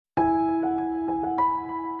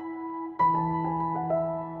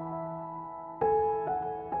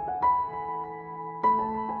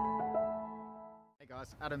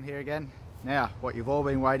Adam here again. Now, what you've all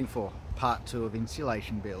been waiting for, part 2 of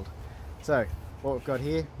insulation build. So, what we've got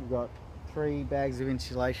here, we've got 3 bags of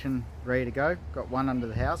insulation ready to go. Got one under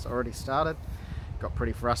the house, already started. Got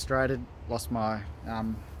pretty frustrated, lost my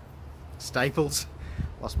staples,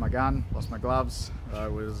 lost my gun, lost my gloves. I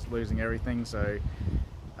was losing everything, so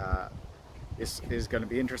this is going to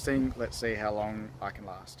be interesting. Let's see how long I can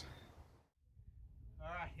last.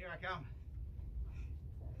 Alright, here I come.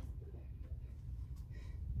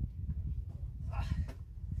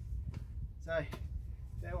 So,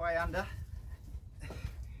 fair way under.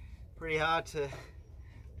 Pretty hard to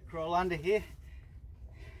crawl under here.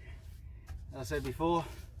 As I said before,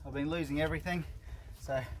 I've been losing everything.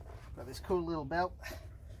 So, I've got this cool little belt.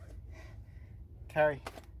 Carry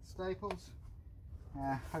staples.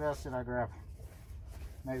 What else did I grab?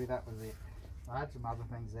 Maybe that was it. I had some other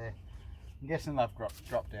things there. I'm guessing they've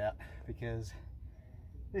dropped out because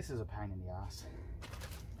this is a pain in the ass.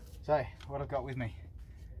 So, what I've got with me: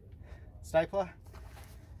 stapler,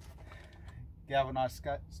 galvanized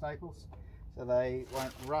staples so they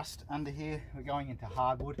won't rust under here. We're going into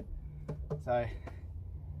hardwood, so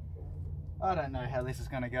I don't know how this is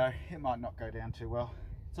going to go. It might not go down too well.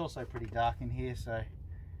 It's also pretty dark in here, so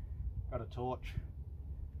got a torch,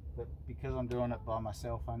 but because I'm doing it by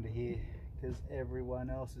myself under here because everyone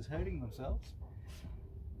else is hurting themselves,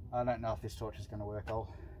 I don't know if this torch is going to work.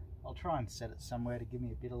 I'll try and set it somewhere to give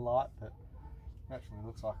me a bit of light, but it actually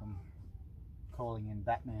looks like I'm calling in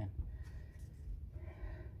Batman.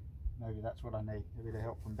 Maybe that's what I need, a bit of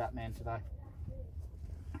help from Batman today.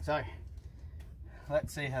 So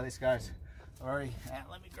let's see how this goes. Alrighty,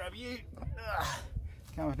 let me grab you.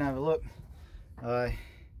 Come and have a look. I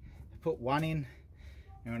put one in,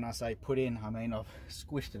 and when I say put in, I mean I've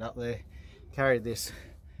squished it up there, carried this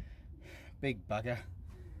big bugger,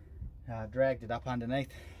 dragged it up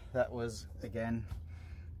underneath. That was, again,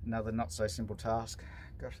 another not so simple task.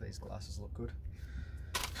 Gosh, these glasses look good.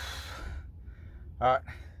 Alright,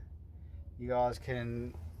 you guys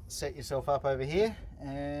can set yourself up over here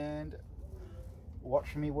and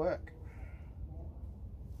watch me work.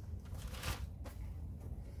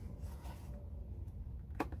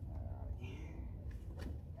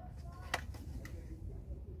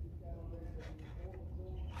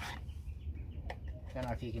 Don't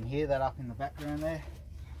know if you can hear that up in the background there.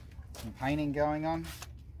 Some painting going on.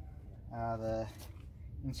 The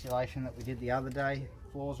insulation that we did the other day,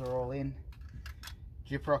 floors are all in.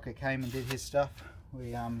 Gyprocker came and did his stuff.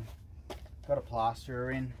 We got a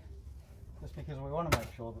plasterer in just because we want to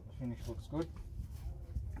make sure that the finish looks good,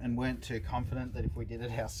 and weren't too confident that if we did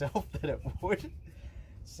it ourselves that it would.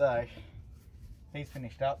 So he's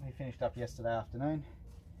finished up. He finished up yesterday afternoon,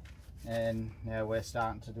 and now we're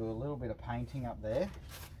starting to do a little bit of painting up there,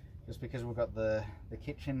 just because we've got the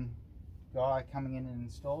kitchen guy coming in and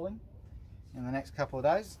installing in the next couple of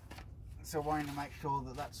days. So wanting to make sure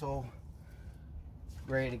that that's all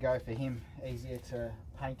ready to go for him. Easier to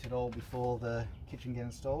paint it all before the kitchen gets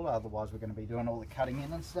installed, otherwise we're going to be doing all the cutting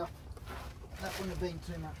in and stuff. That wouldn't have been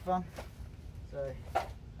too much fun. So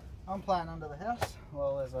I'm playing under the house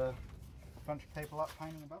while there's a bunch of people up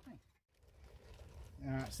painting above me.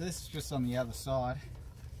 Alright, so this is just on the other side.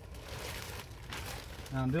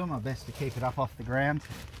 Now I'm doing my best to keep it up off the ground.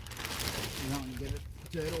 You don't want to get it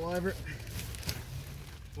dirt all over it,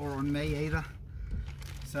 or on me either.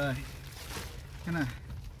 So gonna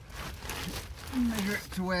measure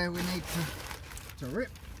it to where we need to rip,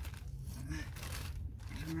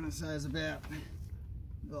 which I'm gonna say is about there,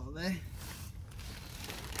 and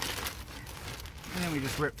then we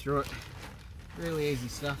just rip through it. Really easy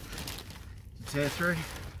stuff to tear through.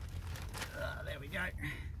 There we go.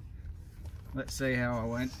 Let's see how I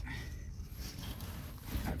went.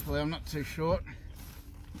 Hopefully I'm not too short.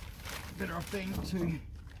 Better off being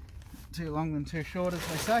too long than too short, as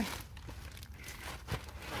they say.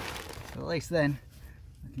 So at least then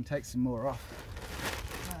I can take some more off.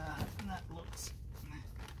 And that looks,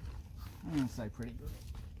 I'm going to say, pretty good.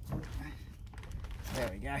 There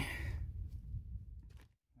we go. Alright,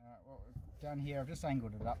 what we've done here, I've just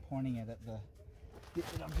angled it up, pointing it at the bit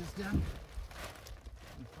that I've just done.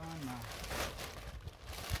 And find my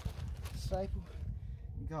staple.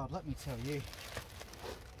 God, let me tell you,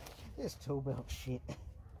 this tool belt shit,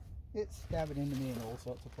 it's stabbing into me in all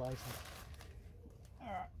sorts of places.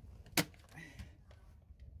 Alright.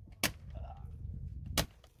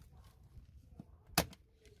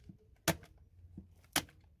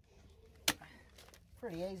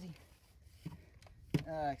 Pretty easy,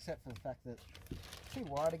 except for the fact that it's too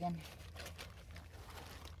wide again.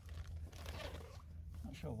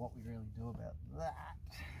 Not sure what we really do about that.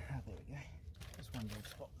 Oh, there we go. This one little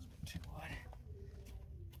spot was a bit too wide.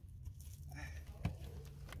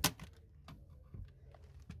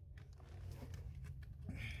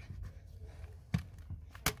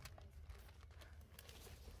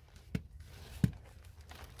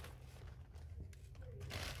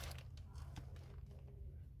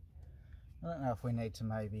 don't know if we need to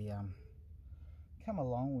maybe come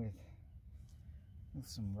along with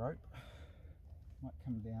some rope. Might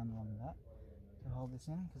come down along that to hold this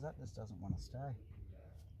in, because that just doesn't want to stay.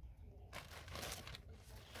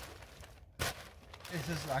 This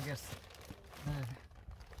is, I guess, the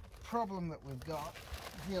problem that we've got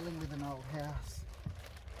dealing with an old house,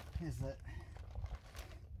 is that,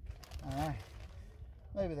 I don't know,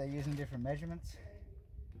 maybe they're using different measurements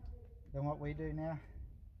than what we do now.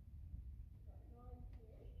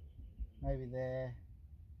 Maybe their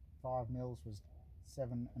 5 mils was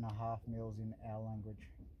 7.5 mils in our language,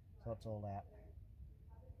 so it's all out.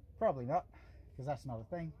 Probably not, because that's not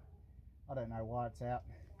a thing. I don't know why it's out,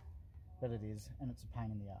 but it is, and it's a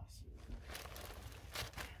pain in the ass.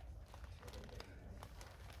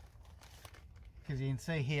 Because you can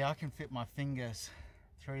see here, I can fit my fingers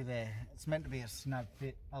through there. It's meant to be a snug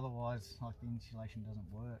fit, otherwise, like, the insulation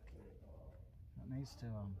doesn't work. It needs to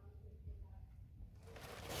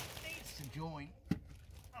join,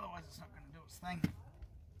 otherwise it's not going to do its thing.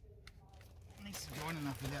 It needs to join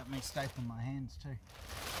enough without me stapling my hands too.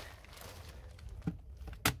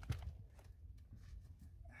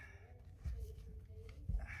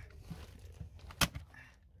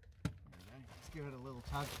 Let's give it a little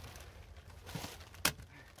tug.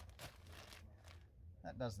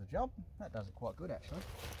 That does the job. That does it quite good, actually.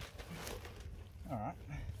 Alright,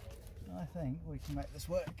 I think we can make this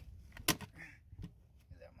work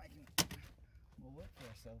without making more work for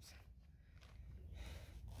ourselves.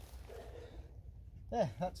 There,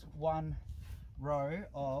 that's one row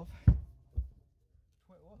of...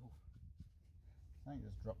 Whoa, I think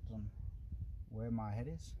just dropped on where my head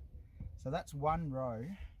is. So that's one row.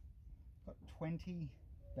 Got 20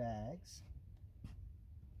 bags.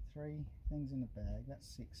 3 things in the bag. That's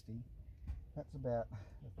 60. That's about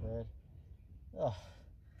a third. Oh,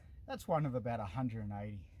 that's one of about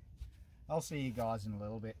 180. I'll see you guys in a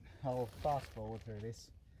little bit. I'll fast forward through this.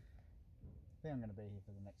 I think I'm going to be here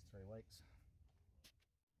for the next 3 weeks.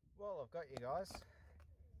 Well, I've got you guys.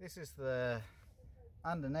 This is the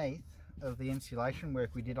underneath of the insulation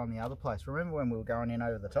work we did on the other place. Remember when we were going in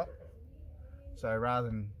over the top? So rather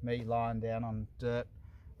than me lying down on dirt,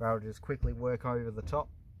 I'll just quickly work over the top.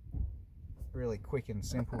 Really quick and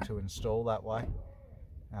simple to install that way.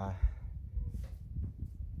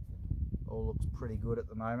 All looks pretty good at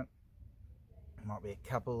the moment. Might be a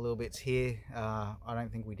couple of little bits here. I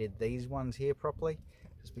don't think we did these ones here properly,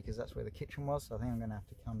 just because that's where the kitchen was. So I think I'm going to have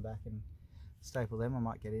to come back and staple them. I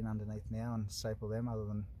might get in underneath now and staple them, other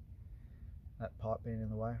than that pipe being in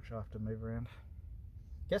the way, which I have to move around.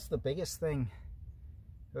 Guess the biggest thing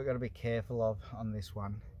we've got to be careful of on this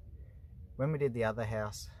one, when we did the other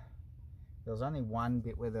house, there was only one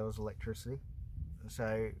bit where there was electricity, so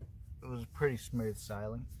it was pretty smooth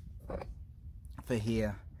sailing. For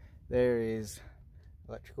here, there is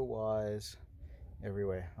electrical wires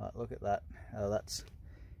everywhere. Like, look at that. That's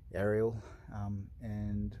aerial,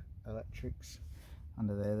 and electrics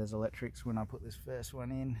under there. There's electrics. When I put this first one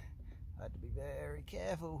in, I had to be very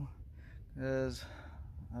careful, because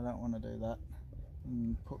I don't want to do that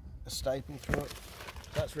and put a staple through it.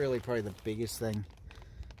 That's really probably the biggest thing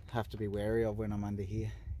I have to be wary of when I'm under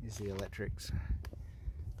here, is the electrics,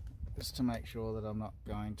 just to make sure that I'm not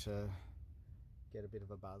going to get a bit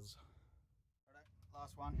of a buzz. Right,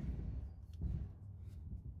 last one.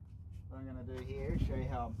 What I'm going to do here is show you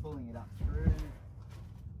how I'm pulling it up through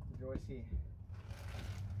the joist here.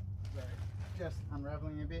 So just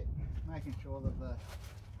unraveling a bit, making sure that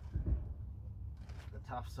the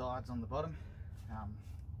tough sides on the bottom.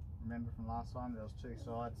 Remember from last time, there was 2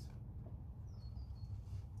 sides.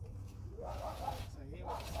 So here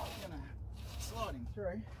we're just going to slide him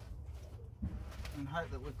through and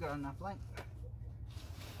hope that we've got enough length.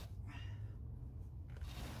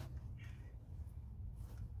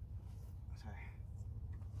 So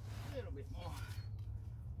a little bit more.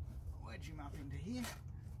 Wedge him up into here.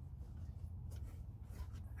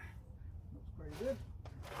 Looks pretty good.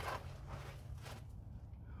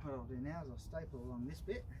 What I'll do now is I'll staple along this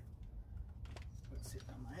bit. Let's sit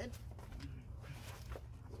on my head.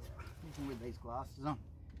 Even with these glasses on,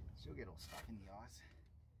 still get all stuck in the eyes.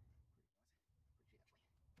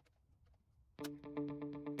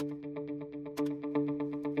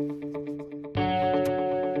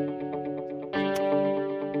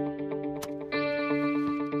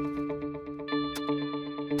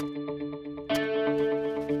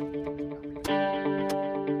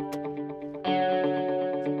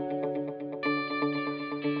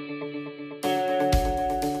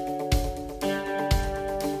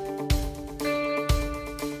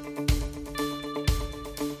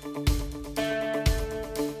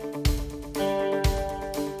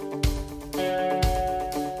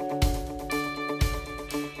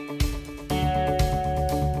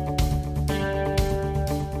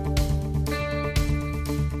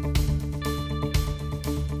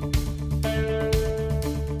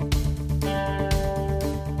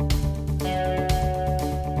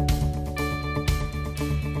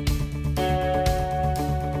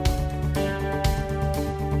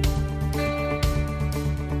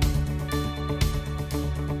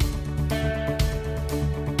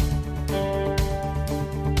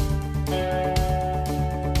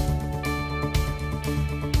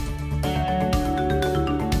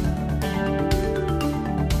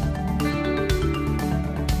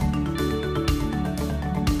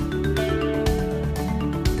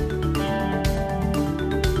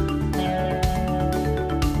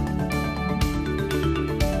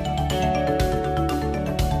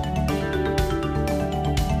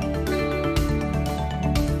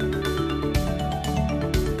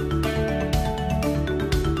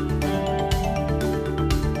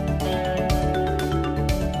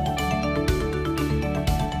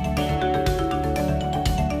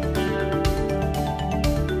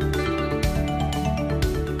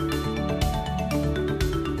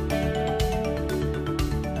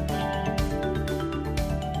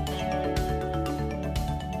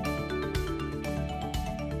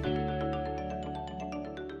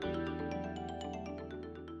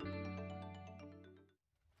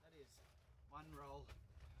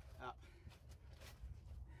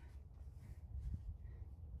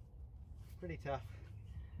 pretty tough,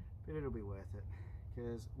 but it'll be worth it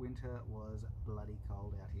because winter was bloody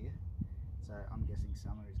cold out here. So I'm guessing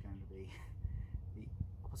summer is going to be the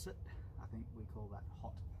opposite. I think we call that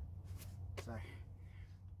hot. So,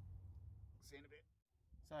 see you in a bit.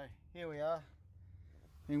 So here we are,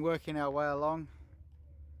 been working our way along.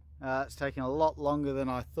 It's taken a lot longer than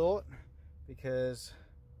I thought because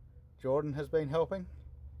Jordan has been helping.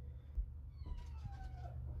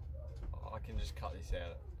 I can just cut this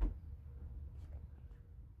out.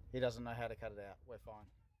 He doesn't know how to cut it out, we're fine.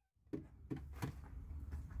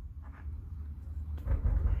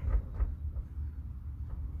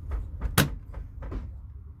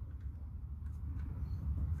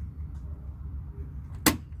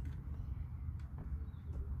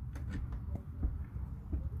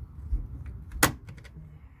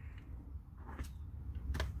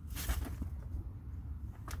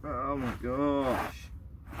 Oh my gosh.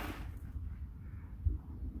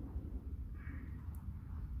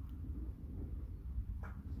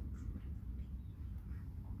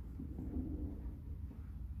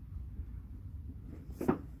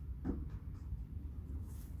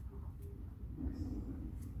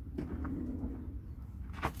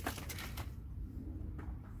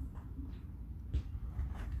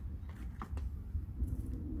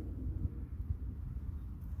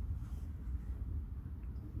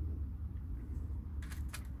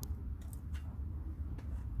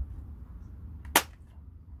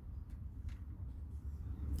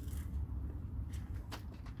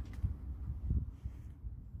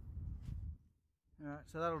 Alright,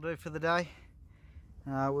 so that'll do for the day.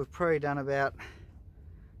 We've probably done about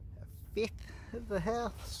a fifth of the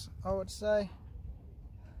house, I would say.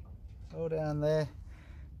 All down there.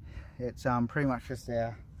 It's pretty much just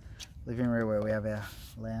our living room where we have our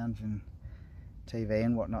lounge and TV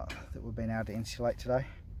and whatnot that we've been able to insulate today.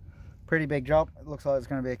 Pretty big job. It looks like it's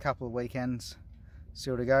going to be a couple of weekends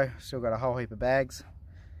still to go. Still got a whole heap of bags.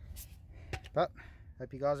 But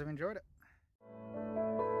hope you guys have enjoyed it.